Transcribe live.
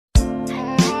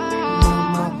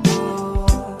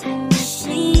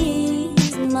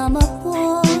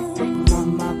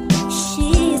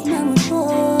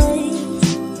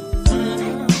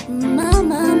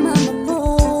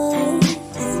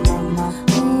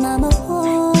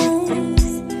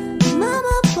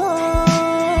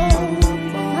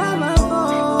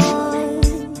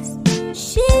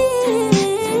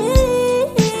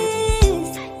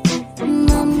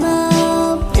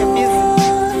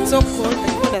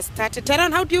just started.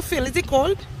 Teron, how do you feel? Is it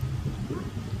cold?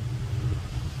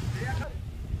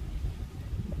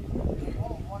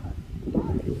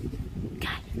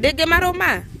 Dege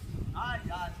maroma.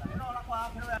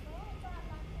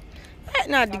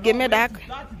 Na dige me dak.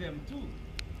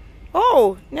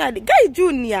 Oh, na the guy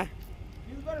Junior.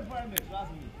 He's very friendly,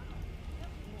 trust me.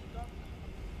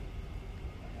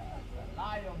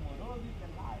 Lion, Morosi,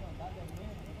 lion, that's the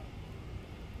name.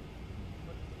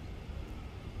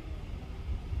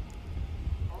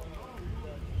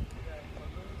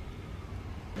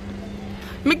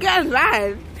 Miguel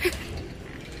right.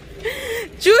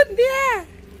 Junior.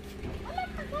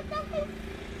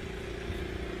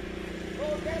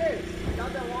 Oh, get it.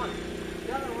 That's the one.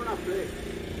 That's the one I play.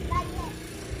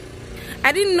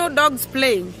 I didn't know dogs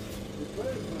playing.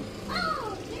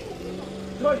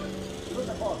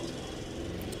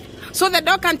 So the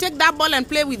dog can take that ball and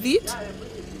play with it?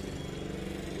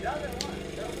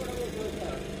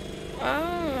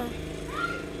 Ah.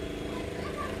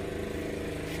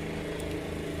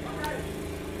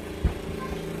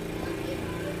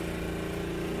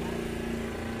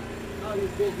 Now you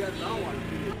go get that one.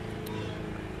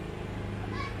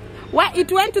 What?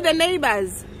 It went to the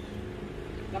neighbors.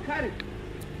 Bakari,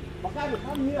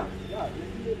 come here. Yeah, you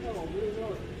see the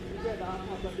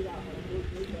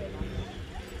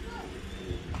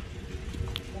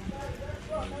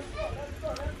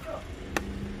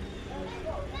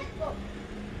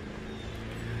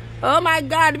Oh my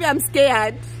God, I'm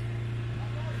scared.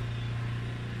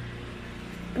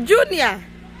 Junior,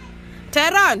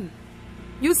 Teron,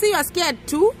 you see you're scared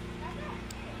too?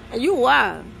 You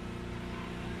are.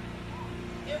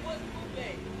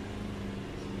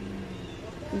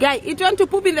 Guy, it went to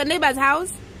poop in the neighbor's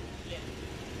house?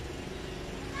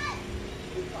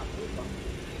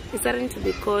 It's starting to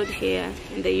be cold here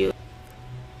in the U.S.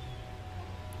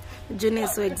 Junior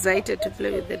is so excited to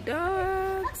play with the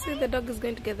dog. See, the dog is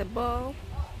going to get the ball.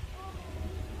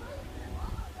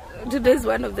 Today is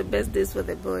one of the best days for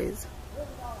the boys.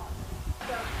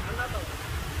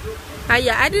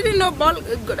 Yeah, I didn't know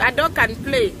a dog can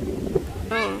play.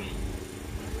 Oh.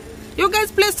 You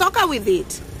guys play soccer with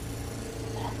it?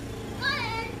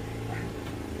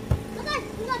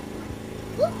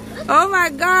 Oh my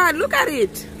God, look at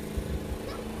it.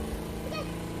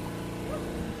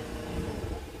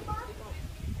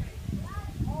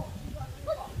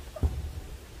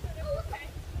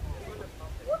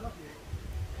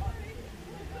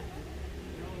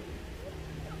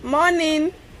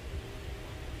 Morning.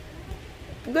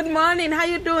 Good morning. How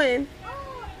you doing?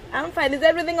 I'm fine. Is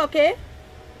everything okay?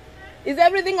 Is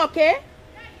everything okay?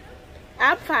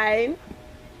 I'm fine.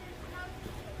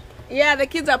 Yeah, the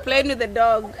kids are playing with the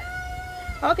dog.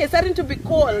 Okay, it's starting to be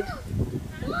cold.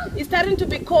 It's starting to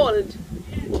be cold.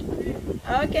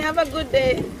 Okay, have a good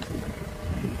day.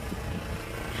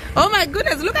 Oh my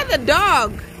goodness, look at the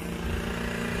dog.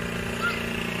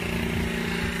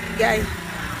 Guys.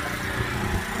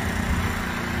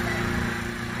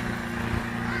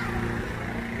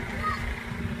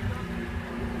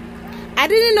 I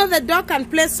didn't know the dog can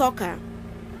play soccer.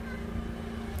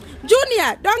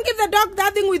 Junior, don't give the dog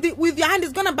that thing with your hand.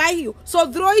 It's going to bite you.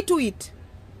 So throw it to it.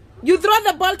 You throw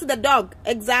the ball to the dog.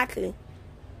 Exactly.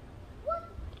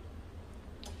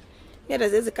 Here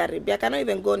is the Caribbean. I cannot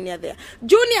even go near there.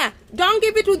 Junior, don't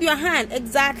give it with your hand.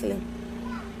 Exactly.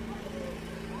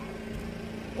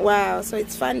 Wow, so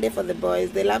it's fun day for the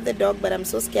boys. They love the dog, but I'm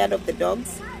so scared of the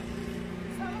dogs.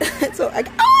 So,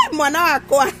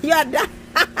 oh, you are done.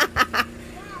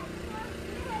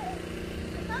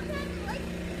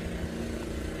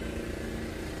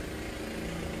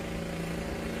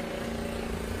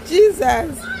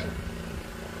 Jesus.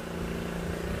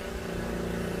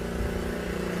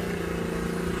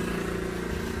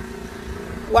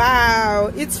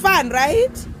 Wow, it's fun,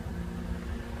 right?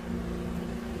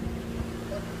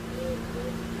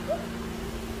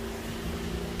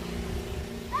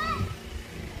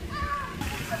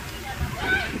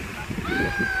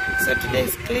 So today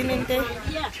is cleaning day.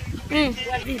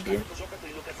 Video.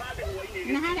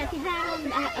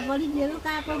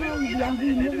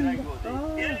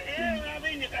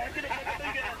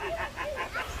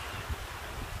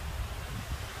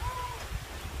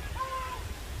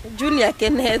 Junior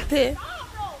Kenete.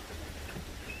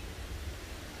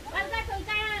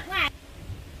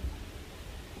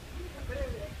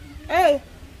 Hey.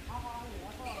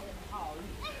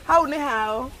 How ni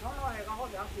how?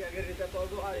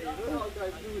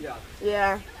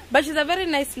 Yeah, but she's a very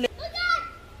nice lady.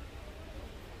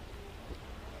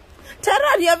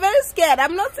 Teron, you're very scared.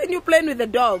 I'm not seeing you playing with the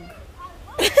dog.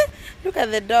 Look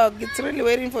at the dog. It's really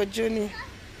waiting for Junior.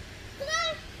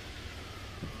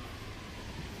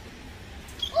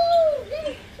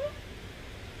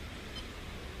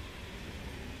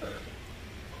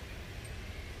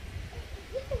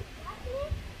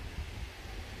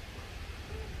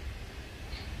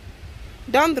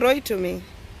 Don't throw it to me.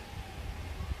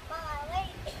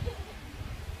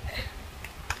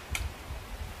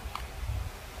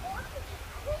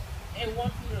 It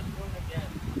wants you to throw it again.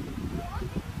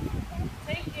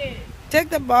 Take it. Take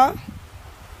the ball.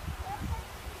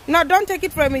 No, don't take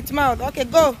it from its mouth. Okay,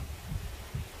 go.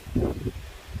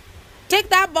 Take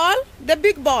that ball, the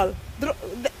big ball.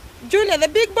 Junior, the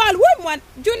big ball. One.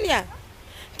 Junior,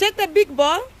 take the big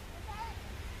ball.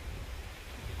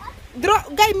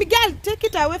 Guy Miguel, take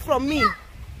it away from me.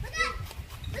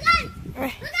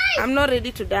 I'm not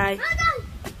ready to die.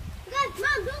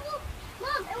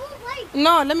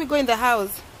 No, let me go in the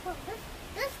house.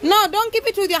 No, don't keep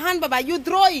it with your hand, Baba. You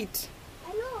throw it.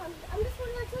 I know. I'm just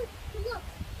going to look.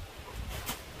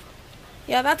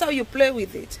 Yeah, that's how you play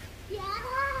with it. Yeah.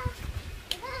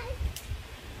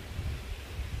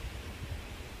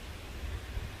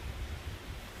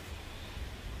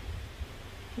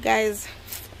 Guys,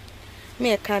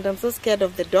 me I can't. I'm so scared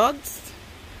of the dogs.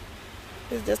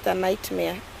 It's just a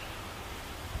nightmare.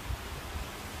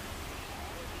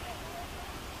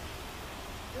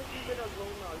 Just leave it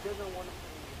alone now. He doesn't want to.